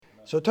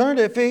So turn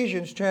to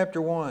Ephesians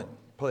chapter 1,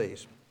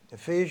 please.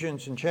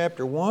 Ephesians in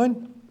chapter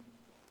 1.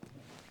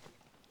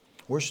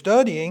 We're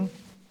studying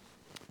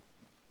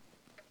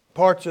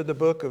parts of the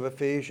book of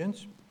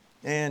Ephesians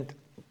and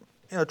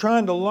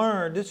trying to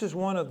learn. This is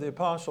one of the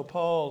Apostle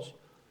Paul's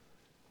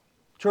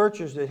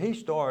churches that he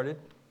started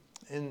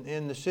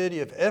in the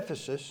city of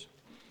Ephesus.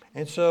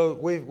 And so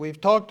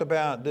we've talked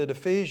about that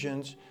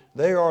Ephesians,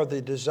 they are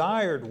the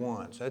desired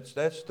ones.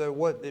 That's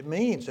what it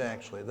means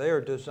actually. They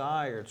are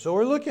desired. So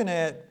we're looking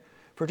at,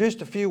 for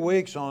just a few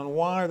weeks, on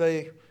why are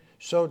they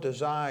so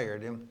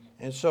desired.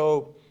 And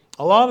so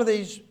a lot of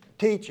these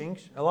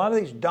teachings, a lot of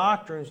these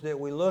doctrines that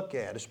we look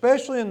at,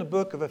 especially in the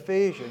book of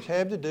Ephesians,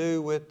 have to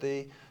do with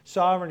the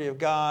sovereignty of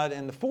God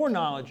and the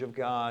foreknowledge of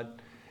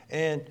God.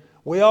 And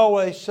we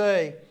always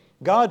say,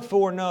 God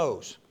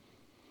foreknows.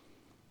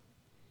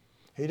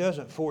 He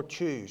doesn't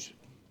forechoose.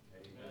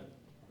 Amen.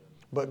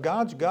 But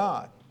God's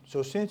God.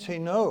 So since He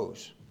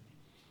knows,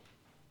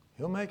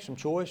 He'll make some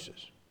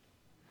choices.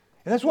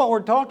 And that's what we're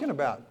talking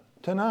about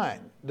tonight,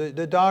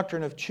 the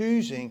doctrine of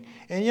choosing.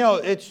 And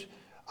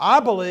I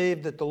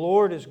believe that the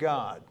Lord is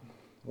God.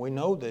 We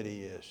know that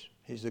He is.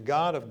 He's the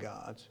God of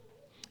gods.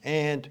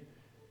 And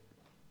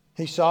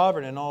He's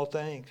sovereign in all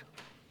things.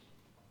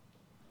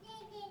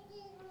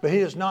 But He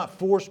does not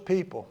force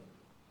people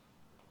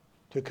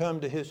to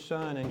come to His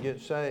Son and get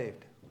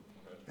saved.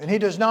 And He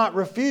does not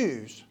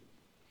refuse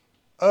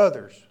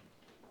others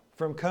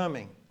from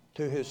coming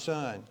to His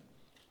Son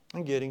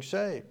and getting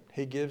saved.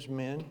 He gives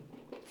men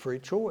free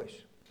choice.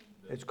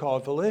 It's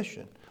called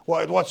volition.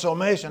 Well, what's so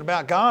amazing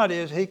about God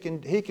is He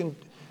can.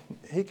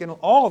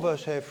 All of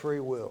us have free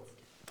will.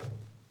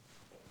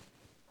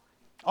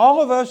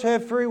 All of us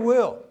have free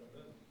will.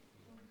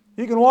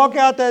 You can walk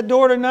out that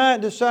door tonight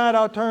and decide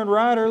I'll turn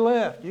right or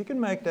left. You can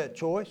make that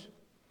choice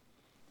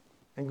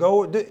and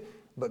go.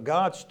 But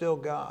God's still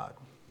God,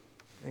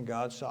 and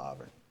God's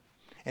sovereign.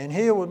 And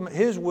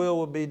His will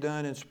will be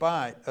done in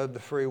spite of the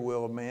free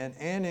will of man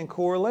and in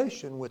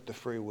correlation with the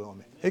free will of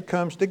man. It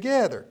comes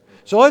together.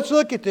 So let's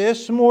look at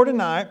this some more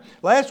tonight.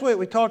 Last week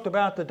we talked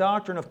about the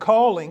doctrine of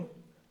calling.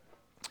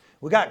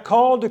 We got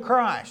called to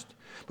Christ.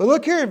 But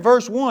look here in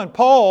verse 1.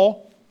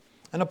 Paul,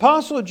 an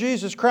apostle of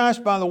Jesus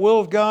Christ by the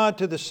will of God,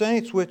 to the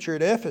saints which are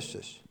at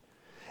Ephesus,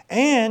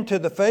 and to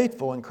the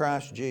faithful in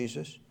Christ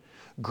Jesus,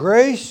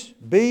 grace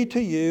be to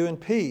you and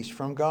peace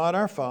from God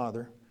our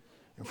Father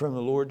and from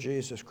the Lord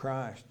Jesus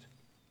Christ.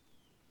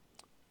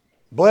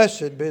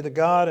 Blessed be the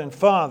God and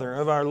Father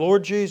of our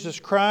Lord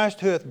Jesus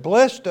Christ, who hath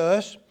blessed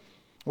us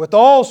with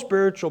all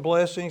spiritual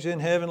blessings in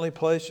heavenly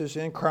places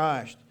in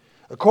Christ,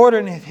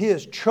 according as He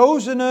has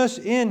chosen us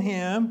in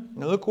Him.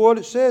 Now look what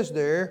it says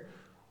there.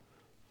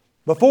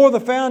 Before the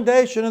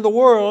foundation of the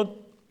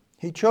world,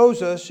 He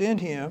chose us in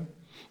Him,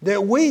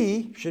 that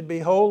we should be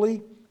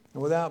holy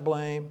and without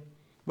blame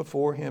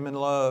before Him in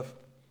love.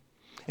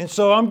 And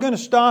so I'm going to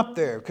stop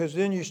there, because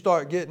then you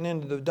start getting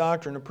into the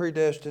doctrine of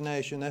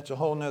predestination. That's a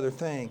whole other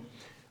thing.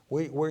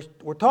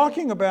 We're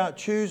talking about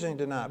choosing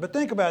tonight. But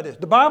think about this.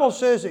 The Bible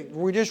says it.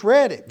 We just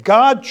read it.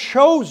 God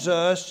chose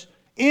us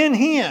in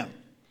Him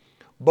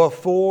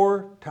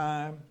before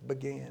time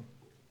began.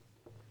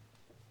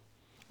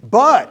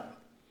 But,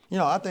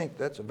 I think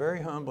that's a very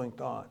humbling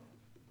thought.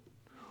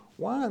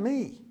 Why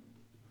me?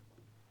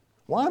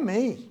 Why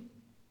me?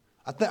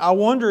 I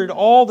wonder it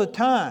all the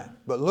time.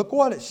 But look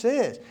what it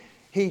says.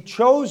 He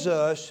chose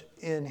us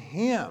in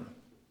Him.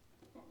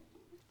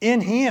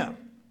 In Him.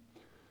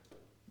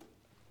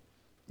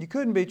 You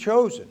couldn't be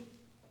chosen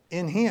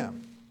in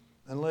Him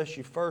unless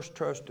you first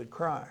trusted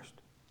Christ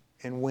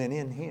and went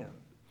in Him.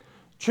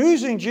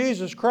 Choosing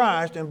Jesus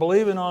Christ and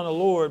believing on the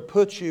Lord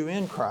puts you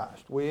in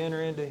Christ. We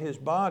enter into His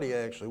body,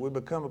 actually. We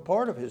become a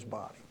part of His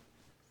body.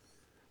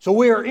 So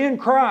we are in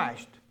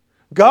Christ.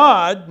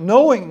 God,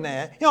 knowing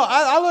that,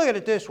 I look at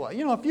it this way.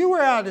 If you were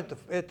out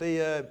at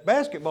the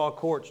basketball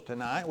courts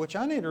tonight, which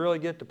I need to really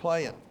get to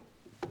playing,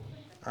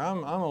 or I'm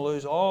going to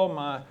lose all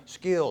my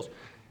skills.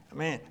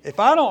 Man, if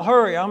I don't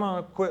hurry, I'm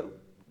going to quit.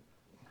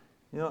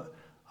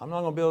 I'm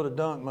not going to be able to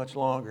dunk much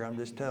longer. I'm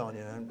just telling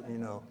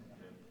you.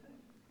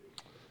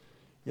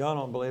 Y'all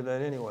don't believe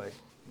that anyway.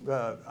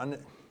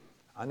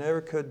 I never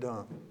could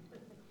dunk.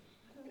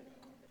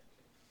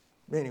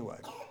 Anyway.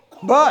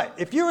 But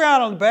if you're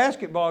out on the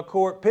basketball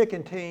court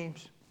picking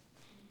teams,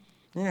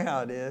 you know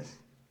how it is.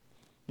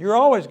 You're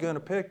always going to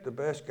pick the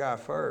best guy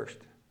first.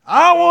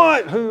 I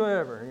want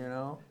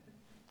whoever,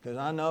 because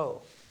I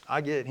know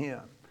I get him.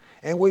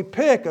 And we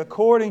pick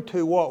according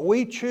to what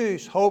we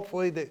choose,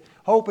 hoping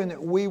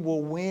that we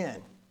will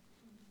win.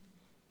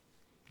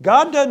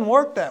 God doesn't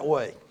work that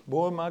way.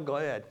 Boy, am I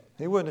glad.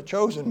 He wouldn't have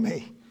chosen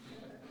me.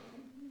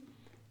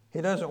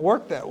 He doesn't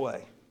work that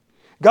way.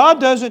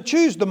 God doesn't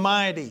choose the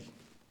mighty,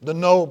 the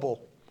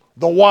noble,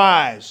 the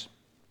wise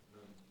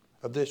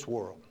of this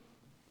world.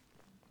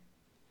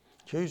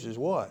 He chooses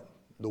what?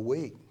 The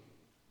weak.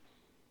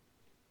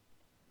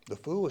 The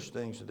foolish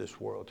things of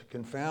this world, to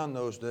confound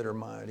those that are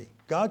mighty.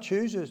 God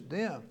chooses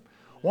them.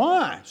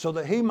 Why? So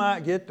that He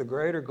might get the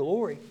greater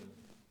glory.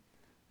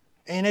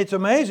 And it's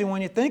amazing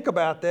when you think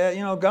about that.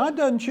 You know, God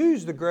doesn't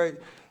choose the great.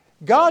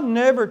 God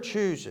never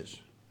chooses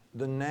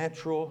the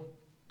natural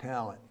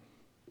talent.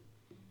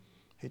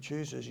 He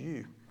chooses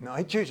you. No,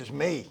 He chooses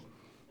me.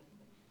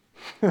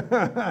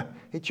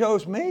 He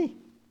chose me.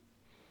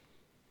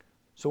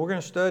 So we're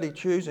going to study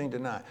choosing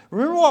tonight.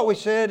 Remember what we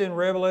said in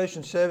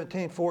Revelation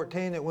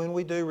 17:14, that when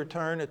we do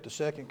return at the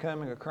second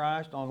coming of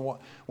Christ,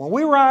 when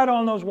we ride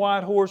on those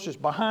white horses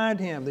behind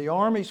Him, the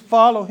armies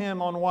follow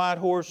Him on white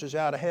horses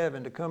out of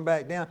heaven to come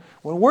back down.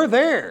 When we're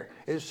there,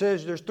 it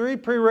says there's 3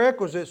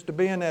 prerequisites to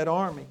be in that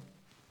army.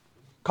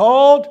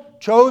 Called,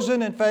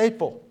 chosen, and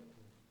faithful.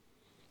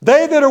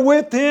 They that are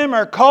with Him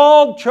are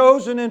called,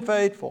 chosen, and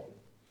faithful.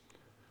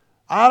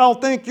 I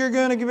don't think you're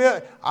going to give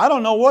it. I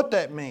don't know what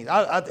that means.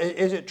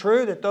 Is it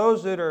true that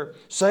those that are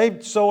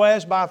saved so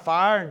as by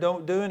fire and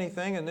don't do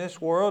anything in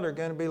this world are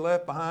going to be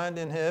left behind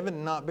in heaven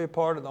and not be a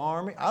part of the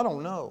army? I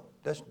don't know.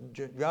 That's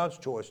God's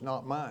choice,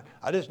 not mine.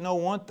 I just know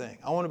one thing.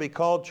 I want to be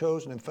called,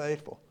 chosen, and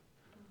faithful.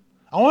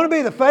 I want to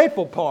be the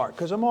faithful part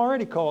because I'm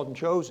already called and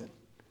chosen.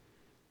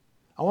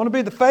 I want to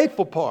be the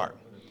faithful part.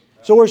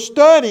 So we're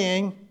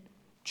studying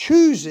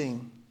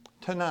choosing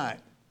tonight.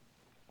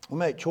 We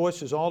make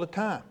choices all the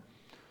time.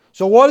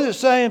 So what does it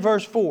say in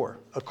verse 4?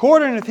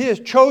 According as He has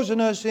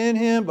chosen us in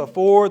Him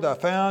before the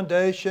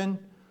foundation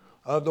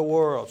of the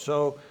world.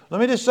 So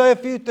let me just say a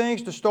few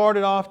things to start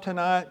it off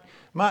tonight.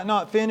 Might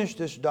not finish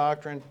this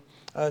doctrine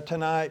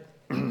tonight.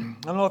 I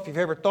don't know if you've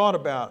ever thought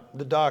about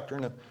the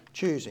doctrine of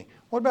choosing.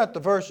 What about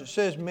the verse that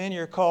says many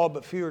are called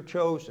but few are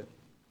chosen?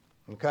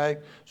 Okay,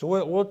 so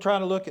we'll try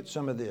to look at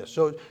some of this.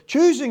 So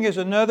choosing is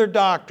another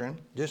doctrine,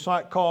 just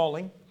like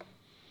calling,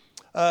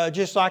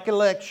 just like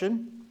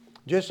election,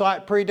 just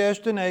like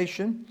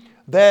predestination,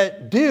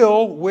 that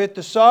deal with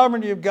the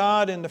sovereignty of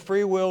God and the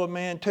free will of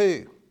man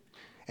too.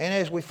 And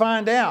as we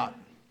find out,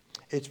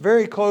 it's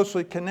very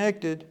closely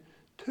connected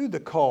to the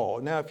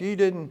call. Now, if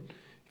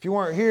you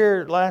weren't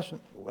here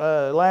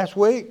last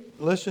week,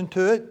 listen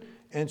to it,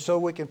 and so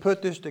we can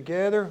put this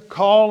together.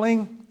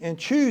 Calling and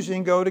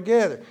choosing go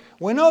together.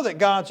 We know that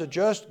God's a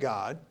just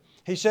God.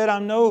 He said,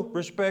 "I'm no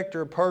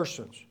respecter of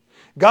persons."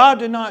 God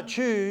did not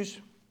choose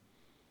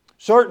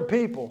certain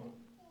people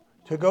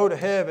to go to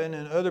heaven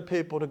and other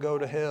people to go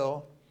to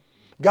hell.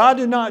 God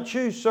did not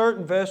choose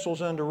certain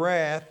vessels unto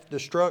wrath,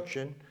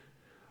 destruction.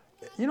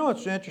 You know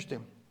what's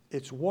interesting?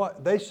 It's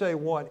what they say,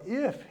 what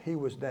if He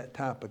was that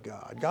type of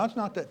God? God's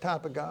not that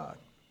type of God.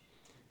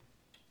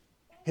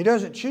 He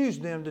doesn't choose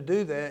them to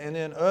do that and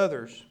then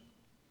others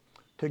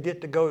to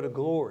get to go to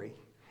glory.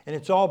 And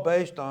it's all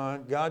based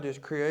on God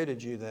just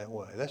created you that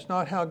way. That's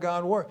not how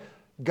God works.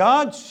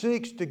 God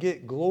seeks to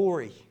get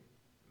glory.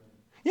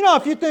 You know,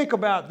 if you think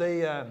about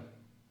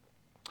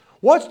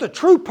what's the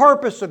true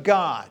purpose of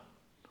God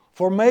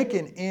for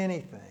making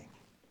anything?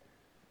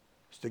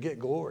 It's to get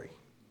glory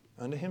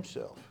unto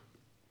Himself.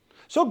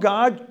 So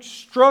God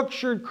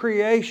structured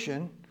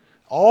creation,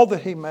 all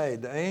that He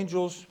made, the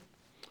angels,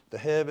 the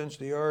heavens,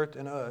 the earth,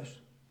 and us,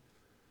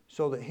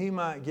 so that He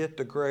might get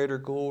the greater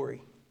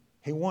glory.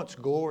 He wants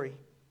glory.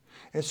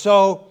 And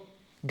so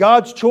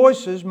God's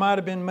choices might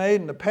have been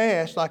made in the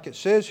past, like it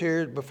says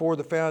here, before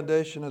the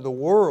foundation of the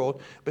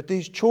world, but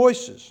these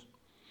choices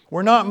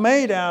were not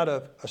made out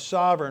of a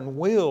sovereign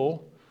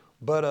will,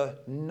 but a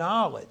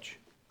knowledge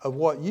of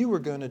what you were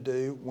going to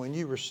do when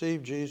you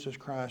received Jesus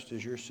Christ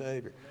as your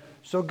Savior.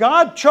 So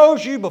God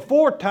chose you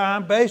before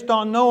time based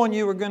on knowing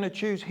you were going to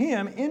choose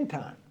Him in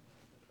time.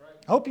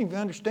 I hope you can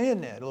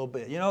understand that a little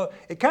bit. You know,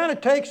 it kind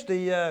of takes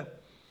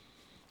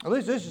at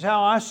least this is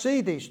how I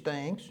see these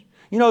things.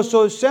 You know,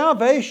 so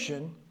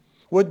salvation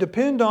would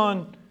depend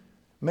on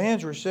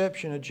man's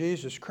reception of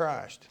Jesus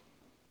Christ.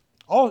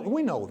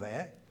 We know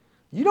that.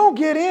 You don't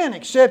get in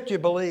except you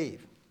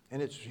believe.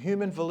 And it's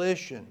human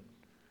volition.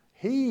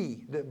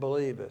 He that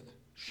believeth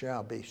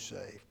shall be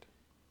saved.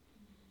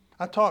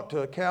 I talked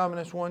to a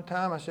Calvinist one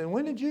time. I said,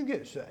 "When did you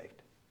get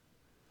saved?"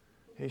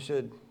 He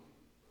said,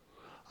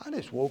 "I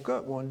just woke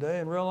up one day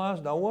and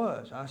realized I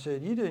was." I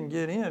said, "You didn't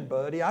get in,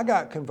 buddy. I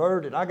got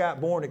converted. I got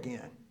born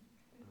again.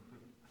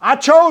 I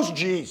chose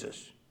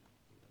Jesus."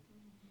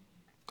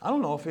 I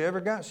don't know if he ever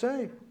got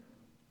saved.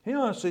 He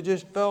honestly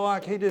just felt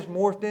like he just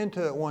morphed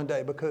into it one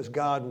day because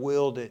God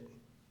willed it.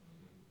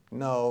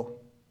 No.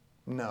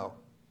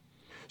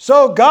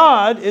 So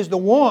God is the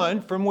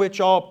one from which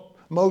all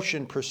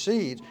motion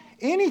proceeds.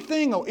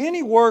 Anything or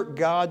any work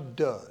God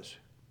does,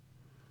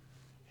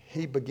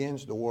 He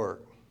begins the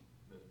work.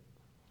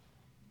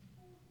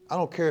 I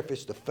don't care if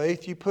it's the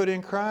faith you put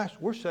in Christ.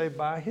 We're saved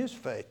by His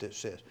faith, it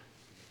says.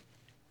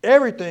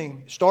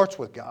 Everything starts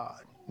with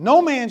God.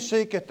 No man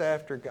seeketh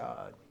after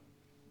God.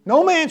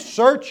 No man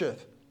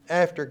searcheth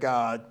after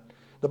God.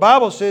 The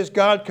Bible says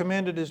God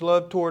commended His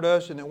love toward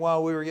us, and that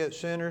while we were yet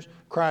sinners,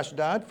 Christ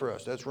died for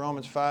us. That's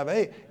Romans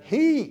 5:8.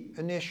 He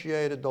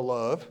initiated the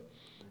love.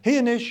 He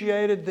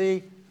initiated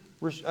He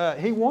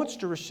wants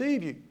to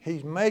receive you.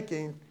 He's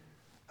making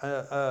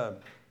the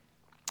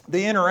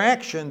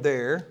interaction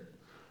there.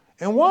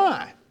 And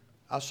why?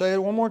 I'll say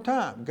it one more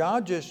time.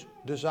 God just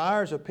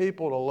desires a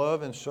people to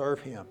love and serve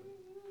Him.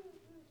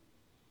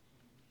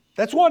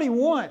 That's what He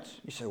wants.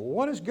 You say, well,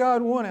 what does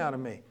God want out of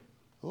me?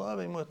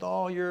 Love Him with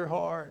all your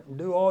heart and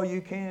do all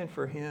you can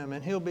for Him,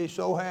 and He'll be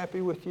so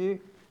happy with you.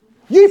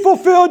 You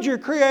fulfilled your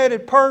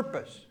created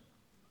purpose.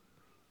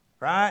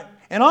 Right?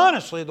 And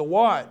honestly, the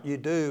what you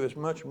do is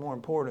much more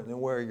important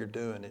than where you're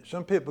doing it.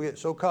 Some people get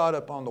so caught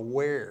up on the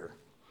where,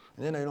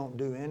 and then they don't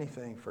do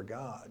anything for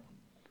God.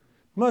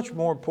 Much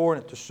more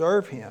important to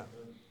serve Him.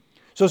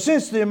 So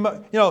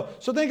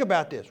so think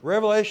about this.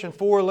 Revelation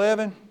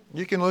 4:11,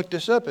 you can look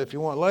this up if you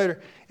want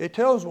later. It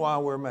tells why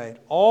we're made.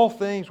 All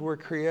things were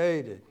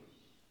created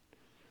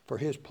for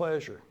His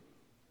pleasure.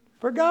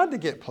 For God to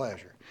get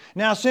pleasure.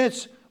 Now,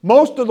 since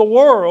most of the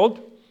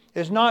world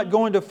is not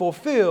going to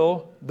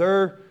fulfill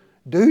their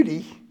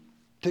duty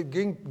to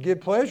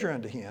give pleasure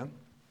unto Him,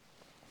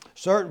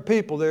 certain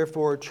people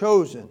therefore are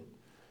chosen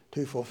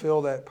to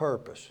fulfill that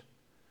purpose.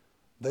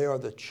 They are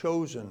the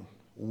chosen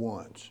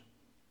ones.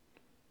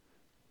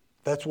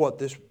 That's what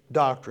this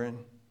doctrine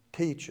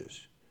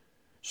teaches.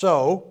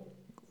 So,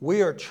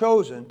 we are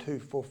chosen to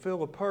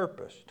fulfill a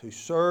purpose, to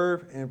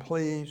serve and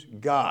please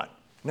God.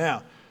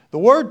 Now, the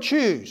word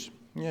choose,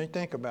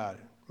 think about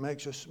it,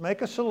 make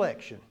a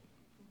selection.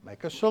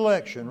 Make a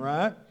selection,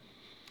 right?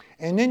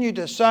 And then you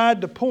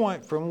decide the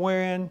point from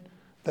wherein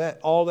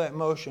all that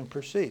motion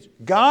proceeds.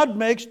 God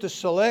makes the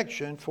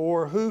selection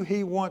for who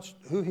He wants,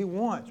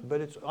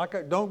 but it's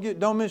like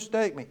don't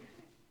mistake me.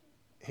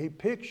 He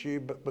picks you,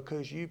 but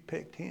because you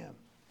picked Him.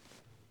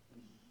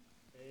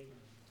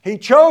 He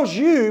chose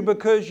you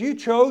because you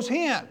chose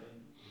Him.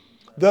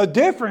 The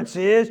difference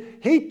is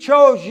He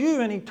chose you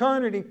in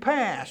eternity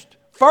past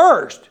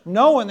first,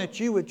 knowing that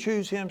you would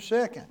choose Him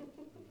second.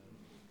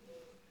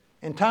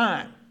 In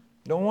time.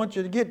 Don't want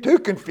you to get too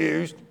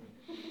confused.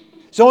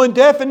 So in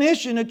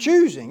definition of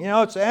choosing,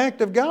 it's the act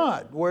of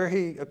God where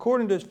He,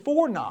 according to His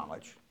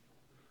foreknowledge,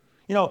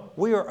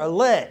 we are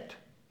elect.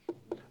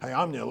 Hey,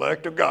 I'm the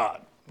elect of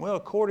God. Well,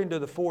 according to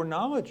the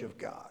foreknowledge of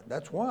God.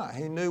 That's why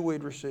He knew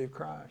we'd receive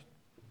Christ.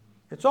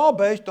 It's all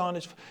based on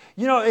His...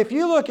 if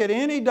you look at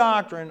any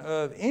doctrine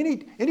of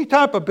any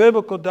type of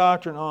biblical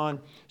doctrine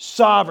on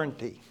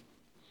sovereignty,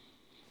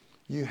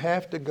 you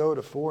have to go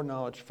to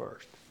foreknowledge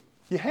first.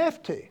 You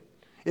have to.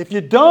 If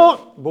you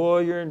don't,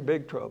 boy, you're in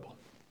big trouble.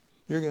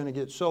 You're going to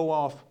get so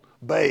off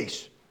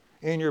base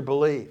in your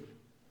belief.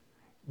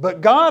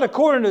 But God,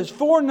 according to His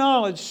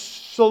foreknowledge,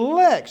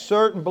 selects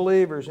certain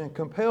believers and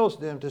compels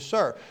them to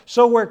serve.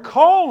 So where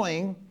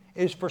calling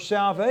is for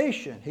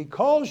salvation, He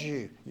calls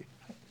you.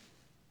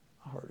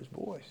 I heard His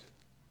voice.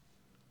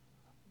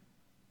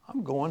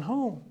 I'm going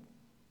home.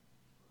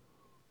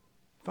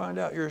 Find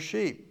out you're a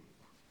sheep.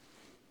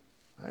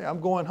 Hey,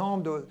 I'm going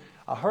home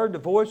I heard the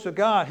voice of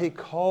God. He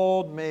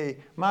called me.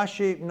 My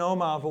sheep know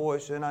my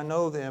voice, and I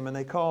know them, and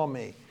they call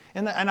me.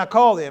 And I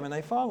call them, and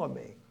they follow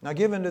me. Now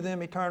give unto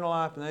them eternal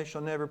life, and they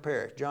shall never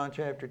perish. John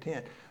chapter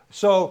 10.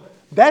 So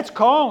that's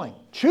calling.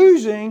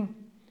 Choosing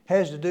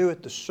has to do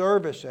with the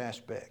service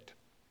aspect.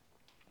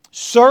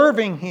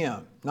 Serving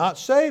Him, not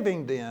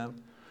saving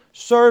them,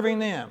 serving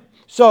them.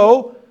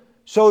 So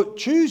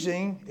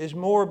choosing is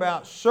more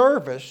about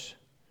service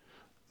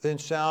than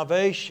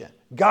salvation.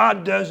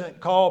 God doesn't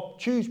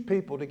choose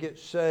people to get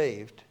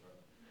saved.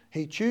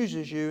 He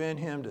chooses you in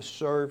Him to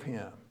serve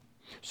Him.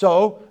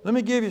 So, let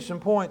me give you some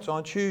points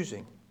on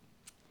choosing.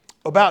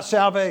 About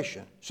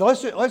salvation. So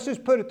let's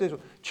just put it this way.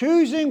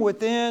 Choosing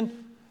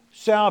within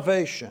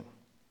salvation.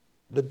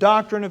 The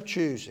doctrine of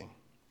choosing.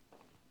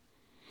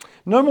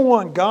 Number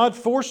one, God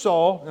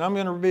foresaw, and I'm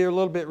going to be a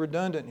little bit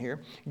redundant here.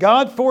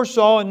 God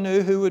foresaw and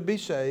knew who would be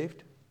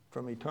saved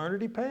from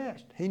eternity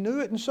past. He knew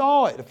it and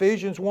saw it.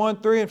 Ephesians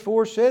 1, 3, and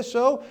 4 says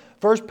so.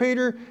 1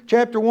 Peter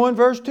chapter 1,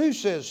 verse 2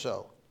 says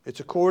so. It's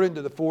according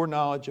to the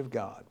foreknowledge of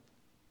God.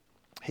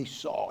 He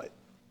saw it.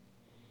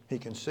 He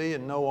can see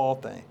and know all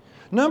things.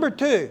 Number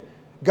two,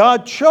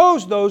 God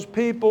chose those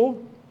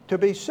people to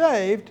be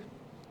saved,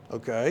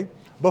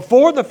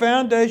 before the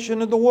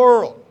foundation of the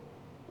world.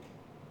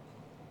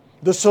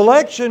 The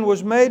selection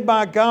was made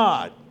by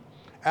God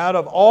out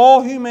of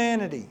all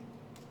humanity,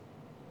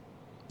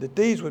 that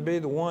these would be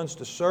the ones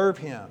to serve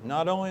Him,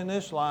 not only in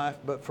this life,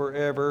 but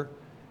forever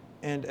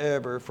and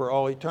ever, for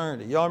all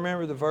eternity. Y'all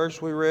remember the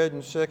verse we read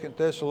in 2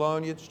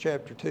 Thessalonians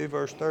chapter 2,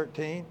 verse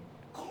 13?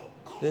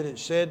 That it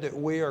said that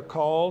we are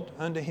called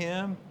unto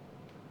Him.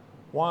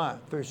 Why?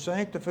 Through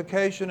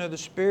sanctification of the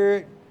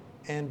Spirit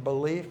and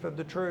belief of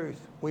the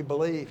truth. We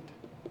believed.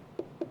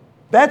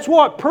 That's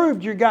what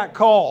proved you got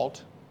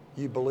called.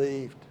 You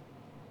believed.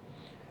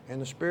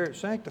 And the Spirit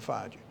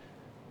sanctified you.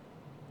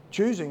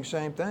 Choosing,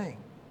 same thing.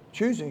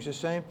 Choosing's the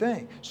same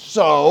thing.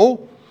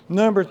 So,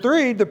 number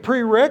three, the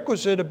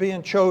prerequisite of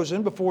being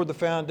chosen before the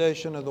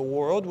foundation of the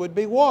world would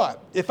be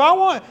what?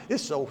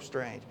 It's so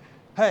strange.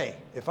 Hey,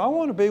 if I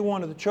want to be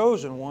one of the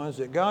chosen ones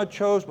that God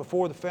chose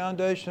before the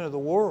foundation of the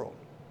world,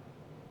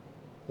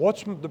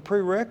 what's the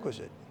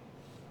prerequisite?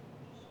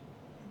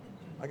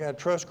 I got to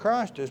trust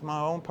Christ as my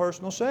own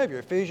personal Savior.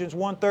 Ephesians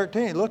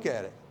 1:13, look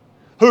at it.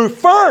 Who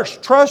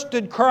first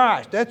trusted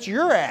Christ. That's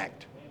your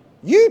act.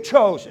 You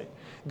chose it.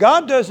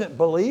 God doesn't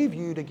believe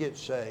you to get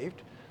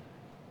saved.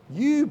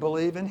 You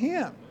believe in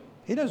Him.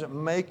 He doesn't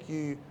make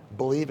you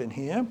believe in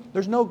Him.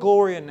 There's no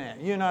glory in that.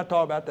 You and I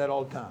talk about that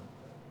all the time.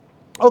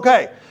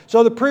 Okay,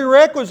 so the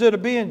prerequisite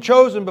of being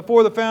chosen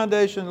before the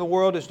foundation of the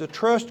world is to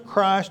trust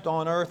Christ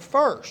on earth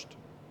first.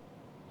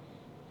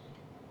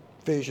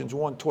 Ephesians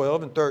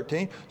 1:12 and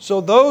 13.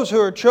 So those who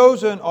are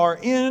chosen are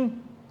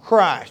in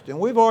Christ. And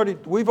we're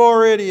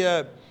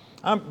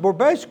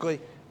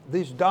basically,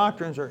 these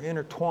doctrines are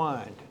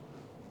intertwined.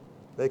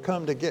 They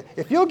come together.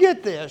 If you'll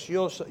get this,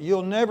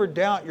 you'll never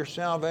doubt your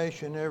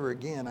salvation ever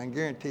again. I can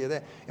guarantee you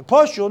that. And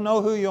plus, you'll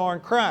know who you are in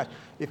Christ.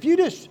 If you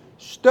just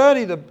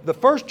study the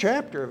first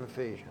chapter of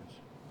Ephesians,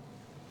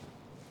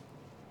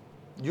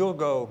 you'll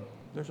go,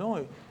 I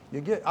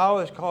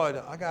always call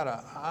it, I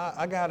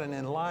got an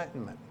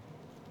enlightenment.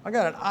 I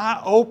got an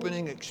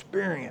eye-opening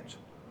experience.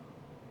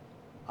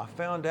 I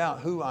found out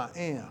who I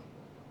am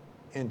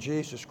in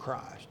Jesus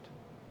Christ.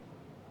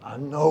 I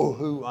know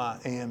who I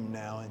am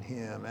now in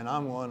Him, and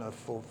I'm going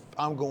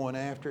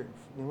after it.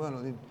 I'm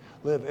going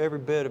to live every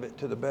bit of it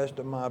to the best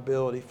of my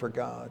ability for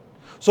God.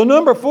 So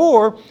number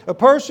 4, a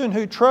person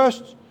who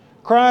trusts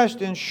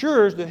Christ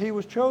ensures that he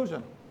was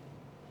chosen.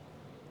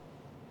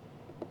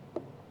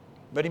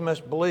 But he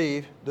must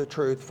believe the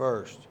truth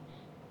first.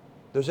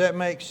 Does that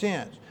make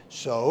sense?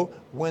 So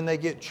when they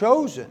get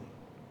chosen,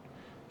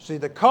 see,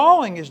 the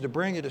calling is to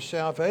bring you to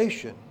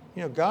salvation.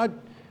 God,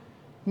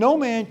 no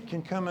man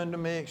can come unto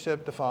me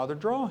except the Father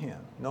draw him.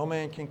 No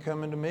man can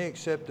come unto me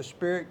except the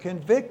Spirit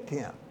convict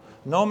him.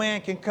 No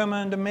man can come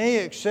unto me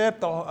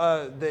except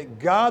that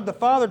God the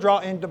Father draw.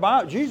 And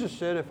Jesus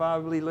said, if I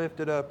be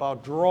lifted up, I'll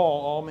draw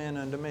all men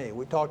unto me.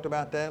 We talked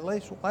about that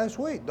last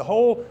week. The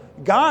whole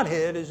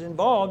Godhead is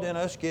involved in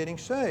us getting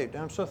saved.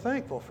 I'm so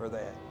thankful for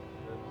that.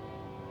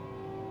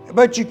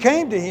 But you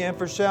came to Him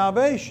for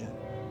salvation.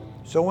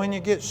 So when you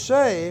get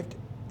saved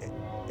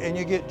and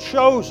you get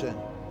chosen,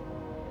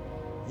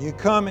 you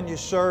come and you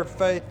serve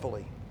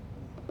faithfully.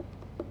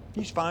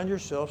 You find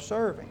yourself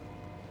serving.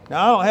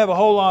 Now, I don't have a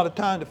whole lot of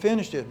time to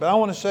finish this, but I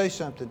want to say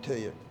something to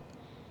you.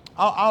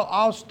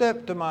 I'll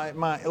step to my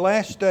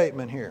last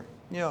statement here,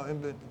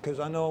 because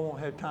I know I won't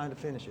have time to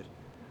finish this.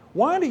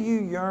 Why do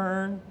you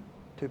yearn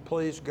to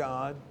please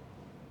God?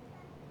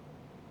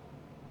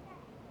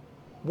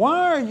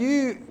 Why do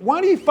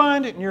you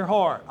find it in your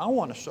heart? I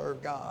want to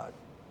serve God.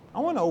 I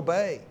want to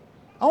obey.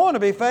 I want to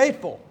be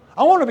faithful.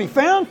 I want to be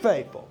found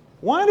faithful.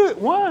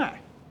 Why?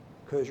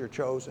 Because you're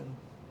chosen.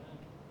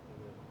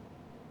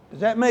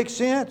 Does that make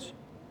sense?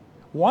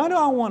 Why do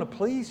I want to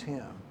please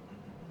Him?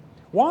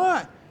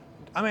 Why?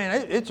 I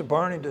mean, it's a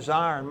burning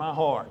desire in my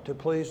heart to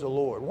please the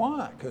Lord.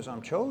 Why? Because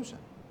I'm chosen.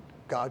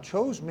 God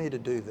chose me to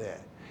do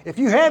that. If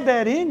you have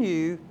that in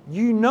you,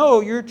 you know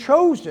you're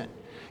chosen.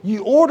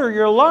 You order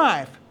your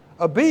life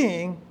of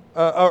being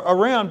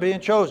around being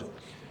chosen.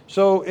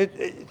 So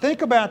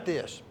think about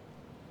this.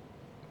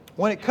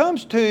 When it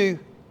comes to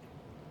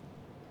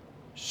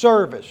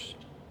service,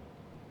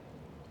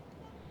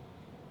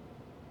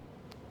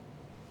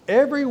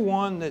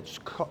 everyone that's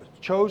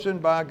chosen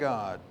by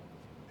God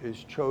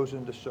is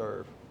chosen to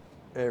serve.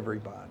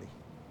 Everybody.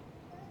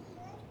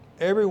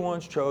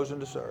 Everyone's chosen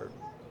to serve.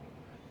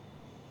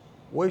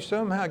 We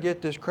somehow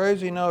get this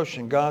crazy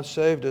notion God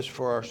saved us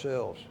for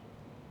ourselves.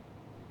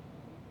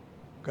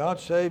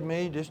 God saved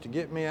me just to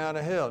get me out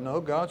of hell.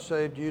 No, God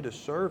saved you to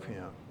serve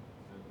Him.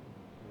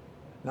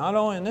 Not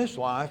only in this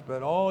life,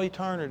 but all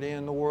eternity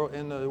in the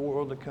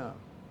world to come.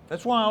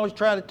 That's why I always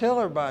try to tell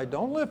everybody,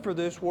 don't live for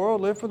this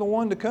world, live for the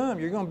one to come.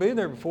 You're going to be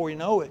there before you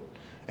know it.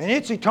 And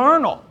it's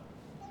eternal.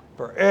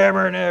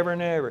 Forever and ever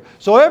and ever.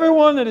 So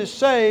everyone that is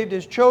saved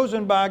is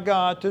chosen by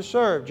God to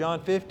serve. John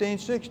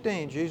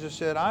 15:16, Jesus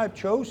said, I have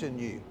chosen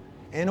you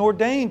and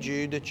ordained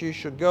you that you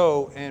should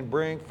go and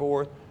bring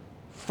forth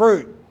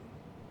fruit.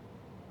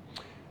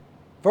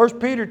 1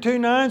 Peter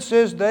 2:9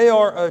 says they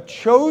are a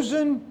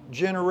chosen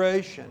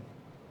generation.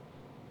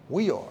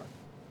 We are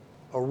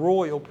a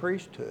royal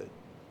priesthood.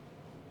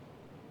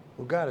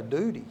 We've got a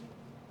duty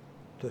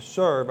to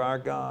serve our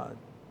God.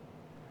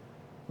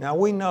 Now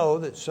we know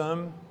that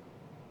some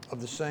of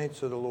the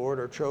saints of the Lord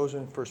are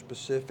chosen for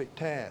specific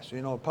tasks.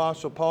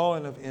 Apostle Paul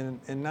in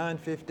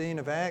 9:15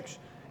 of Acts,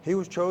 he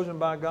was chosen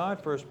by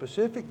God for a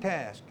specific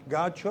task.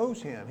 God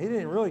chose him. He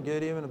didn't really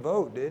get even a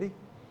vote, did he?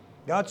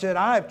 God said,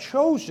 I have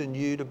chosen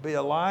you to be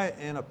a light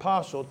and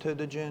apostle to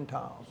the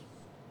Gentiles.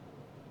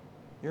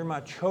 You're my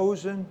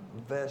chosen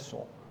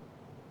vessel.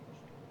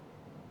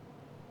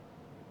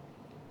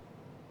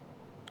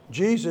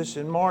 Jesus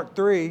in Mark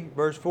 3,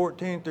 verse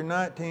 14 through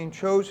 19,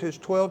 chose His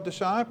 12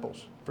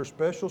 disciples for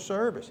special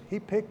service. He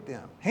picked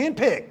them.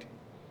 Handpicked.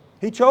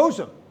 He chose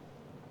them.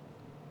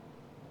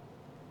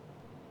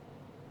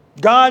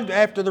 God,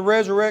 after the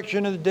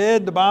resurrection of the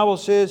dead, the Bible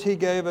says He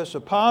gave us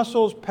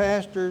apostles,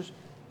 pastors,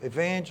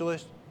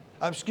 apostles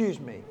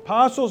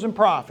and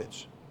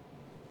prophets,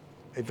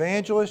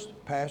 evangelists,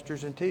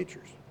 pastors, and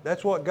teachers.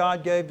 That's what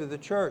God gave to the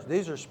church.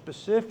 These are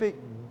specific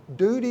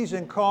duties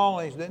and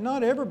callings that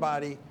not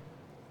everybody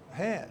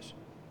has.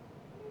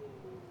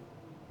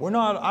 None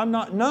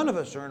of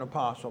us are an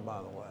apostle,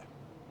 by the way.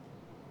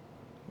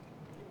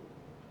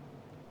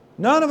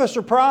 None of us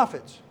are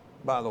prophets,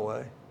 by the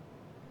way.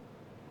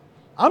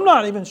 I'm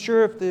not even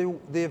sure if the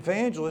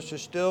evangelist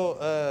is still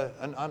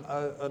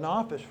an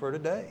office for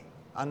today.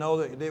 I know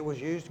that it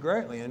was used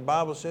greatly, and the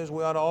Bible says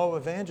we ought to all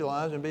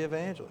evangelize and be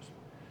evangelists.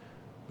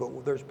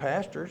 But there's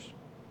pastors,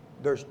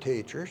 there's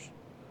teachers.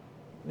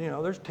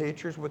 There's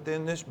teachers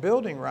within this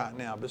building right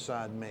now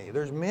beside me.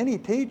 There's many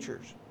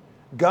teachers.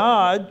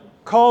 God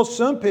calls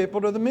some people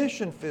to the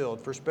mission field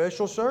for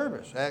special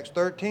service. Acts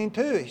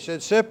 13:2. He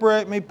said,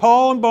 separate me,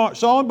 Saul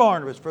and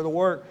Barnabas, for the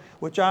work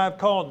which I have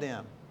called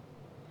them.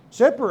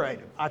 Separate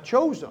them. I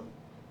chose them.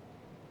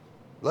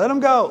 Let them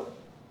go.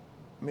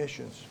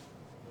 Missions.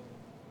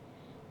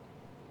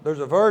 There's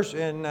a verse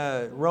in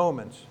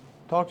Romans.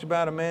 Talks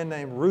about a man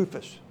named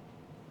Rufus.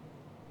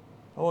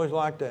 I always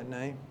liked that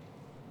name.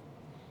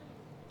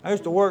 I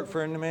used to work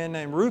for a man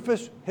named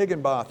Rufus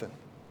Higginbotham.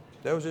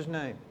 That was his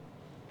name.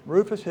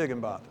 Rufus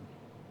Higginbotham.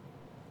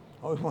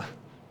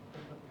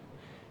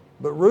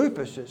 But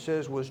Rufus, it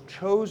says, was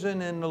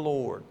chosen in the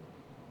Lord.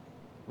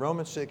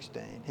 Romans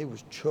 16. He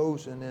was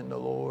chosen in the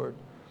Lord.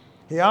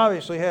 He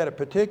obviously had a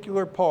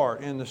particular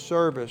part in the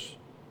service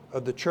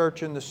of the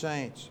church and the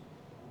saints.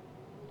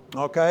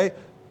 Okay?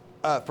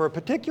 For a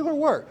particular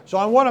work.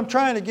 So what I'm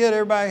trying to get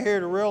everybody here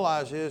to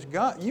realize is,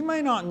 God, you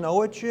may not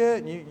know it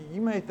yet.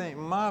 You may think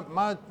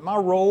my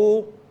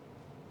role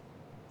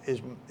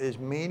is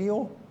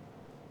menial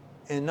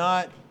and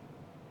not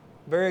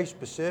very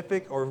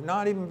specific or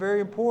not even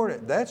very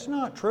important. That's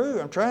not true.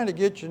 I'm trying to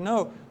get you to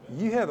know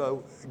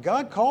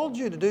God called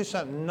you to do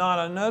something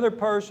not another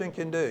person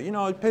can do.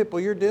 The people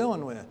you're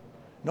dealing with.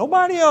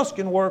 Nobody else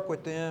can work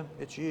with them.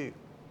 It's you.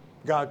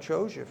 God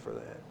chose you for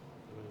that.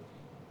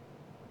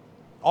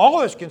 All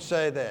of us can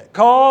say that.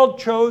 Called,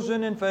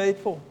 chosen, and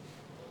faithful.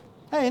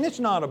 Hey, and it's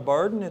not a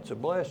burden, it's a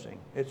blessing.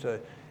 It's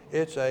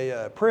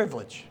a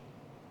privilege.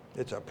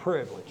 It's a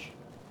privilege.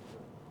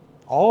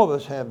 All of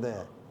us have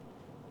that.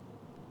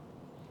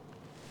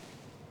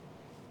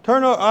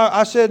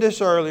 I said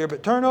this earlier,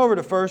 but turn over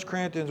to 1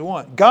 Corinthians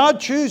 1. God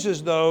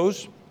chooses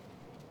those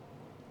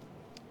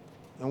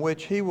in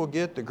which He will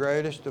get the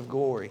greatest of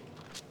glory.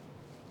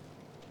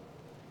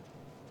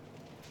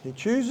 He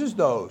chooses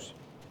those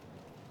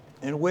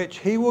in which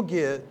He will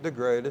get the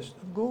greatest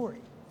of glory.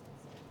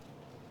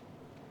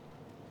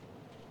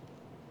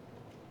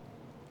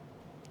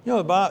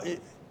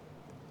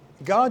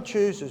 God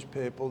chooses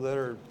people that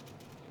are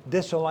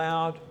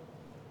disallowed,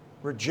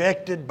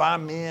 rejected by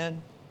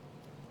men,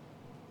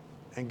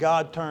 and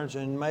God turns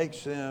and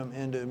makes them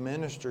into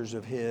ministers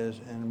of His,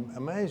 and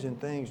amazing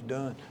things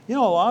done. A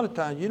lot of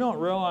times you don't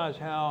realize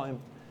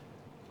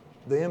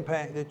the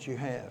impact that you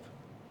have.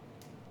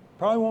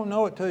 Probably won't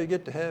know it till you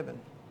get to heaven.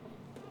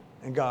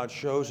 And God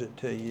shows it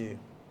to you.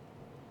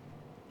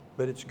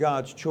 But it's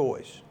God's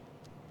choice.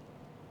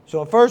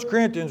 So in 1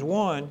 Corinthians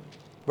 1,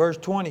 verse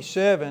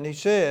 27, he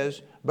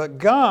says, but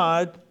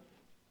God,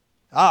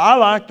 I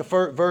like the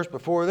first verse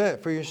before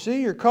that. For you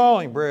see your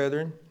calling,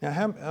 brethren.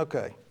 Now,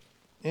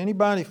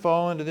 anybody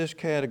fall into this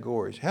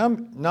category?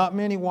 Not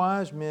many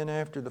wise men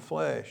after the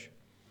flesh.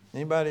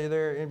 Anybody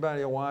there?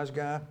 Anybody a wise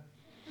guy?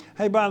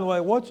 Hey, by the way,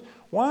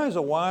 why is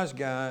a wise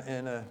guy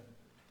and a...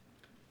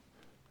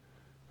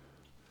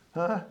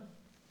 Huh?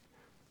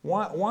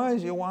 Why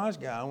is he a wise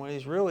guy when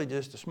he's really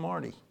just a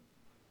smarty?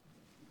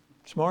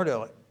 Smart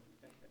aleck.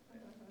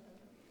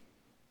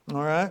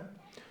 All right?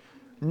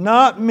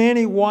 Not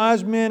many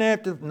wise men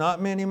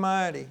not many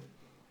mighty.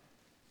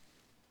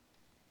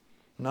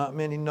 Not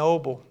many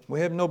noble. We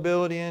have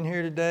nobility in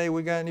here today.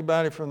 We got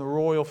anybody from the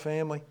royal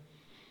family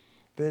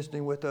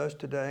visiting with us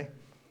today?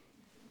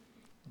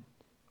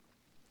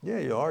 Yeah,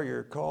 you are.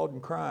 You're called in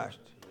Christ.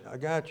 I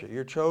got you.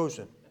 You're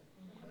chosen.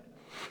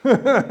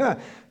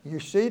 You're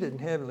seated in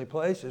heavenly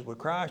places with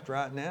Christ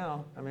right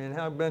now. I mean,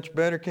 how much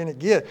better can it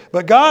get?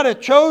 But God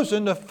had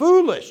chosen the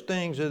foolish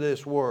things of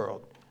this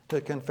world to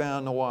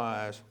confound the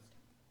wise.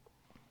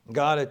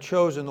 God had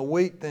chosen the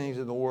weak things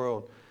of the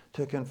world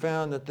to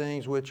confound the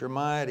things which are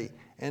mighty.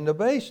 And the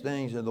base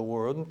things of the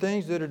world and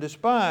things that are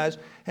despised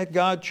had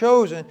God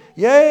chosen.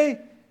 Yea,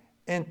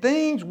 and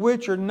things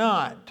which are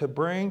not, to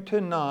bring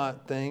to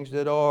naught things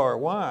that are.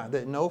 Why?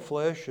 That no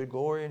flesh should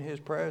glory in His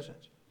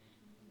presence.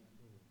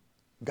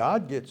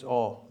 God gets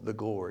all the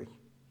glory.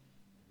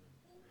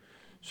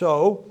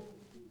 So,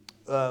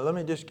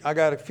 I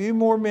got a few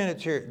more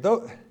minutes here.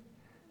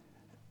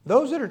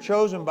 Those that are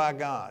chosen by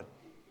God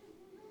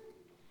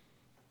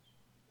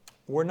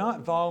were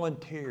not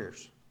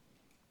volunteers.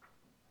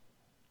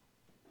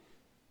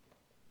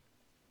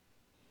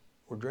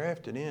 We're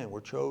drafted in.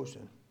 We're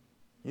chosen.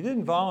 You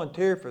didn't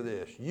volunteer for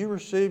this. You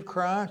received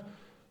Christ.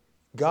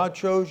 God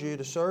chose you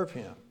to serve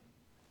Him.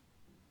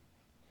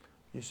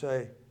 You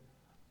say,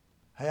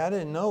 hey, I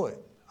didn't know it.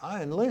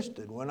 I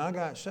enlisted when I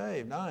got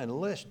saved. I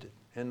enlisted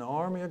in the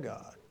army of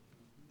God,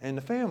 in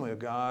the family of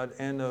God,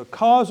 in the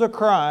cause of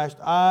Christ.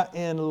 I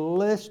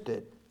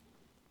enlisted.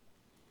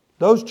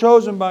 Those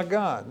chosen by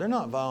God, they're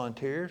not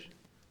volunteers.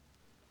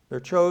 They're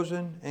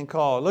chosen and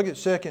called. Look at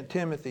 2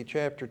 Timothy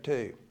chapter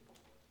 2.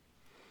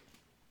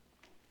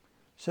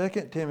 2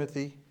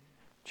 Timothy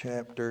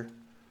chapter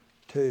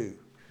 2.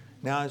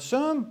 Now, in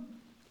some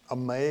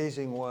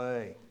amazing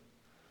way,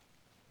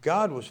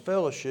 God was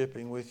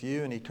fellowshipping with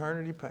you in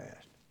eternity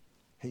past.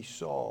 He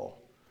saw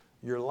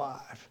your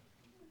life.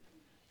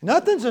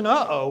 Nothing's an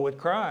uh-oh with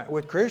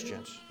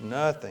Christians.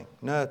 Nothing.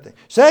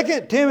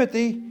 2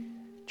 Timothy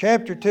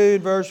chapter 2,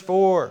 verse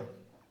 4.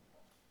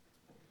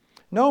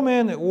 No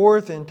man that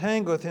warreth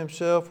entangleth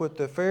himself with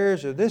the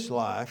affairs of this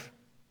life,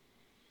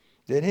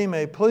 that he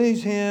may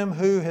please him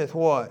who hath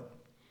what?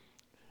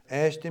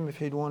 Asked him if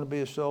he'd want to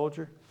be a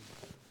soldier.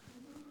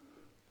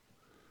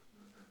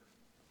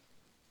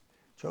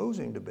 Chose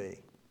him to be.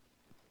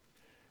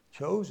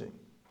 Chosen.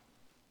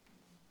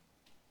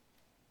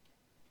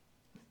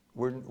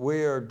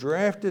 We are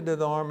drafted to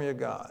the army of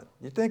God.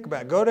 You think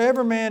about it. Go to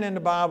every man in the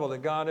Bible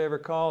that God ever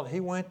called. He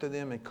went to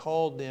them and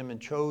called them and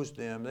chose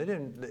them. He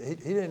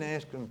didn't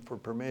ask them for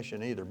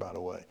permission either, by the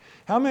way.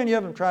 How many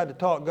of them tried to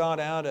talk God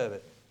out of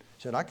it?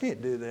 Said, I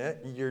can't do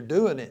that. You're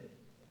doing it,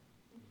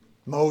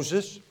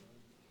 Moses.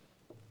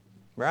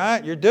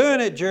 Right? You're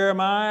doing it,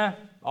 Jeremiah.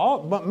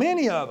 But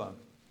many of them.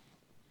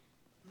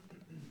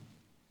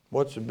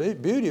 What's the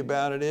beauty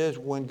about it is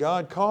when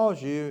God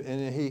calls you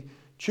and He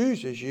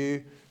chooses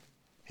you,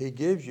 He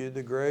gives you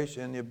the grace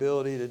and the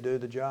ability to do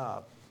the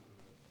job.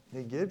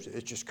 He gives it.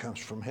 It just comes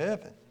from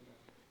heaven.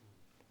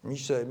 And you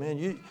say, man,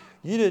 you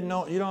didn't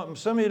know,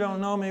 some of you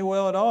don't know me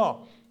well at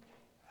all.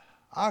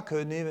 I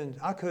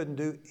couldn't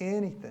do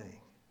anything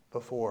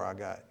before I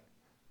got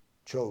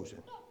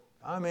chosen.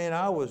 I mean,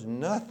 I was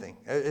nothing.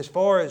 As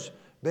far as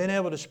being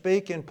able to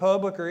speak in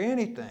public or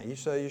anything, you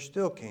say you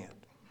still can't.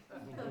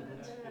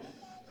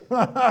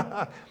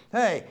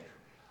 Hey,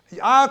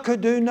 I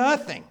could do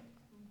nothing.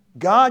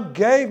 God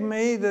gave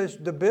me this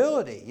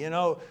ability.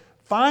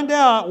 Find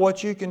out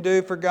what you can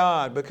do for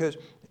God. Because,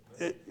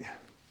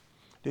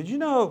 did you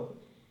know?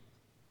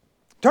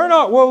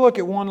 We'll look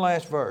at one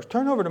last verse.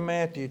 Turn over to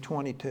Matthew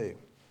 22.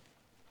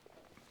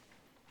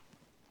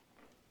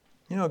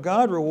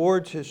 God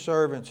rewards His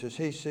servants as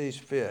He sees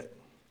fit.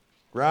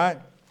 Right?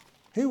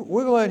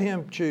 We'll let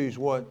Him choose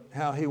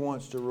how He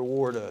wants to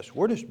reward us.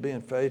 We're just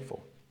being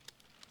faithful.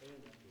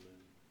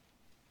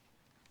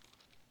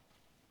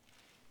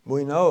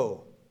 We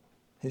know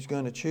He's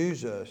going to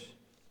choose us.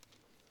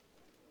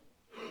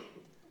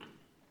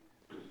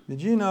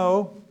 Did you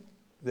know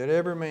that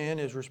every man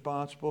is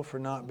responsible for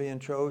not being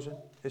chosen?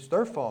 It's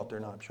their fault they're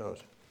not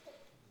chosen.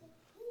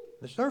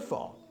 It's their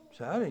fault.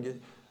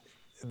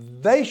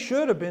 They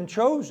should have been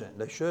chosen.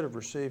 They should have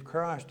received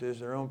Christ as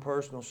their own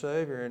personal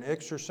Savior and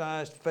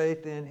exercised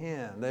faith in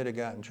Him. They'd have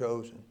gotten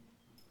chosen.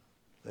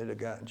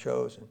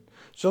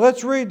 So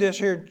let's read this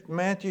here,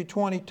 Matthew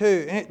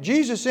 22.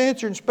 Jesus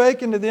answered and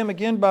spake unto them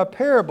again by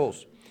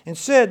parables, and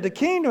said, the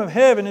kingdom of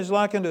heaven is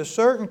like unto a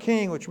certain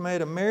king which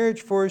made a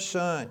marriage for his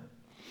son,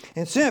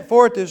 and sent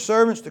forth his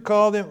servants to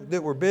call them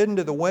that were bidden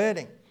to the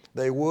wedding.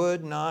 They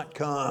would not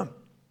come.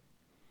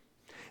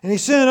 And he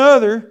sent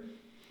other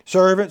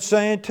servants,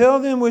 saying, tell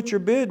them which are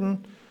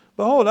bidden,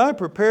 behold, I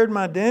prepared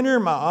my dinner,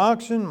 my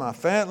oxen, my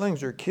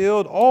fatlings are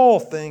killed, all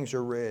things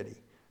are ready.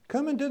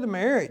 Come into the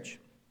marriage.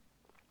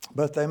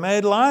 But they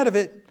made light of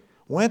it,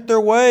 went their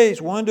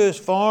ways, one to his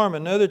farm,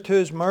 another to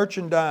his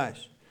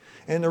merchandise.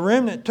 And the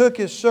remnant took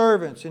his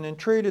servants and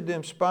entreated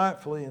them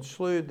spitefully and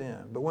slew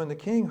them. But when the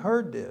king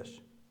heard this,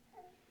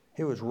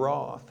 he was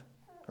wroth,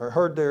 or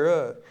heard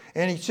thereof.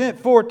 And he sent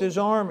forth his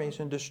armies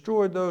and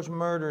destroyed those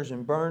murderers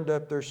and burned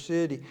up their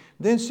city.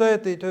 Then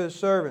saith he to his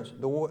servants,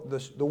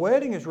 the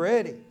wedding is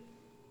ready,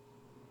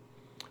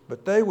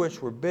 but they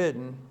which were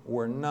bidden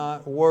were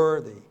not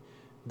worthy.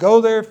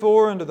 Go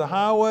therefore into the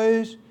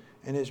highways,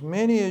 and as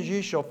many as ye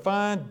shall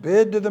find,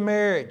 bid to the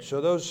marriage.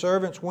 So those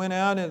servants went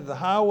out into the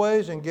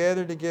highways and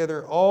gathered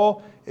together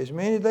all, as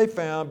many as they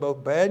found,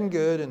 both bad and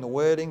good, and the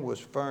wedding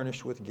was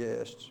furnished with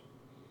guests.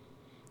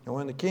 And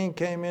when the king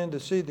came in to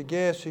see the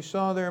guests, he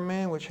saw there a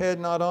man which had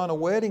not on a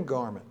wedding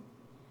garment.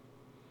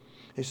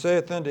 He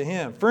saith unto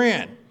him,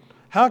 friend,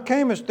 how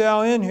camest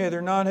thou in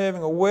hither not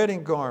having a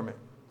wedding garment?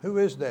 Who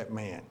is that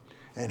man?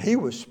 And he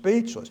was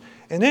speechless.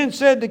 And then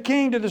said the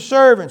king to the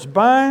servants,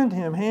 bind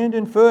him hand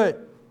and foot.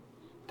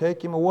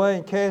 Take him away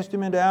and cast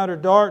him into outer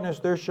darkness.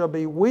 There shall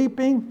be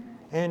weeping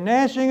and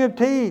gnashing of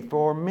teeth,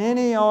 for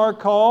many are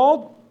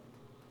called,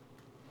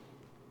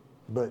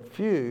 but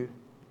few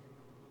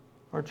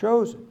are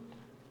chosen.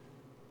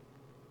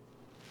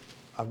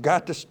 I've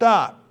got to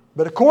stop.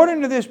 But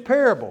according to this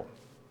parable,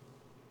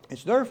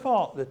 it's their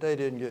fault that they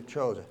didn't get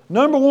chosen.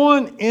 Number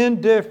one,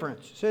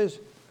 indifference.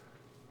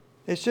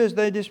 It says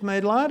they just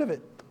made light of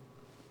it.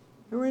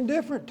 They were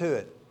indifferent to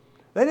it.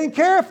 They didn't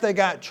care if they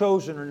got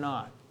chosen or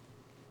not.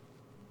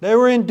 They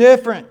were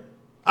indifferent.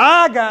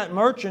 I got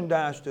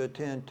merchandise to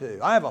attend to.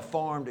 I have a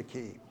farm to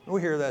keep.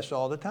 We hear this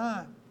all the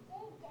time.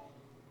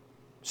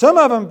 Some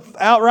of them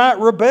outright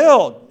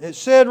rebelled. It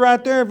said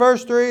right there in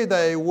verse 3,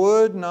 they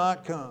would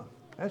not come.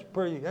 That's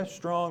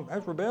strong.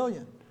 That's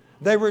rebellion.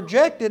 They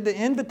rejected the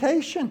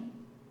invitation.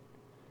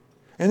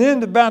 And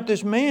then about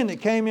this man that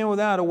came in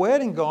without a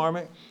wedding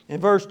garment, in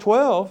verse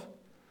 12,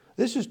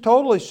 this is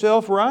totally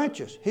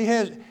self-righteous.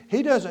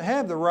 He doesn't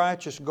have the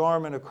righteous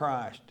garment of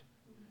Christ.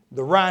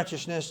 the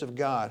righteousness of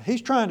God.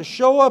 He's trying to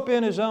show up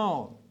in his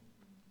own.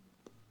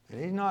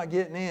 And he's not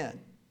getting in.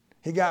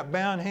 He got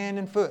bound hand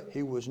and foot.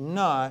 He was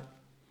not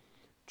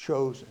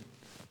chosen.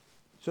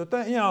 So,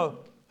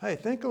 hey,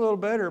 think a little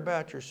better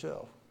about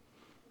yourself.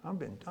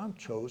 I'm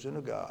chosen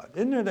of God.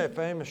 Isn't there that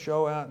famous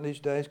show out in these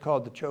days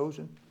called The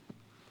Chosen?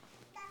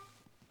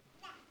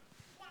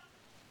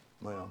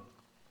 Well,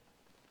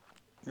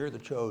 you're the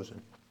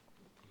chosen.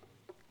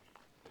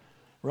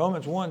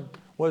 Romans 1,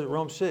 was it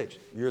Romans 6?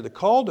 You're the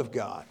called of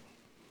God.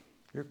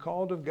 You're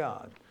called of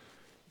God.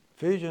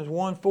 Ephesians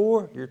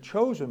 1:4, you're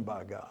chosen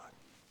by God.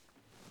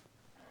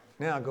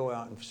 Now go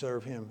out and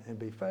serve Him and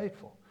be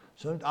faithful.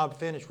 I'll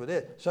finish with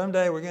it.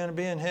 Someday we're going to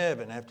be in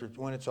heaven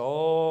when it's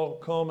all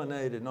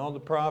culminated and all the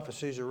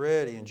prophecies are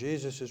ready and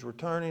Jesus is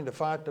returning to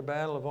fight the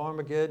battle of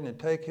Armageddon and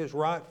take His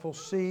rightful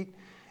seat,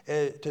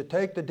 to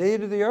take the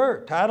deed of the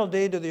earth, title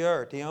deed of the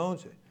earth. He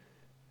owns it.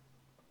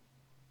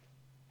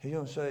 He's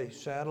going to say,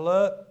 saddle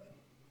up,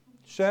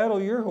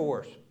 saddle your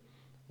horse.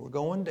 We're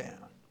going down.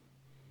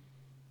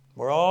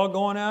 We're all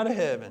going out of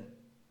heaven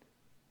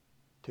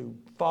to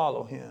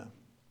follow Him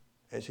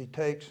as He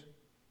takes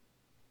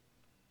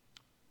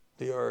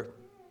the earth.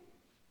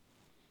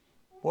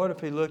 What if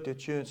He looked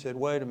at you and said,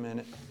 wait a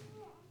minute,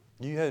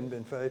 you hadn't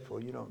been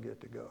faithful, you don't get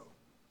to go.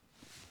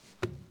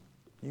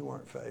 You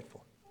weren't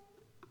faithful.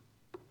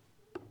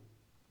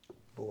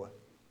 Boy,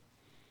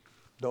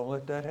 don't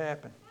let that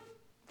happen.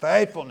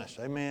 Faithfulness,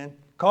 amen.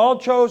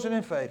 Called, chosen,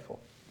 and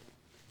faithful.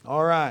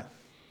 All right.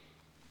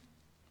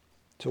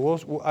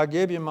 So I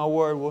give you my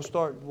word. We'll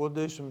start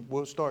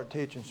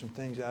teaching some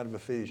things out of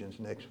Ephesians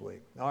next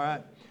week. All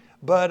right.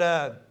 But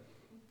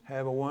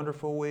have a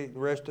wonderful week, the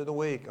rest of the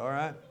week. All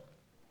right.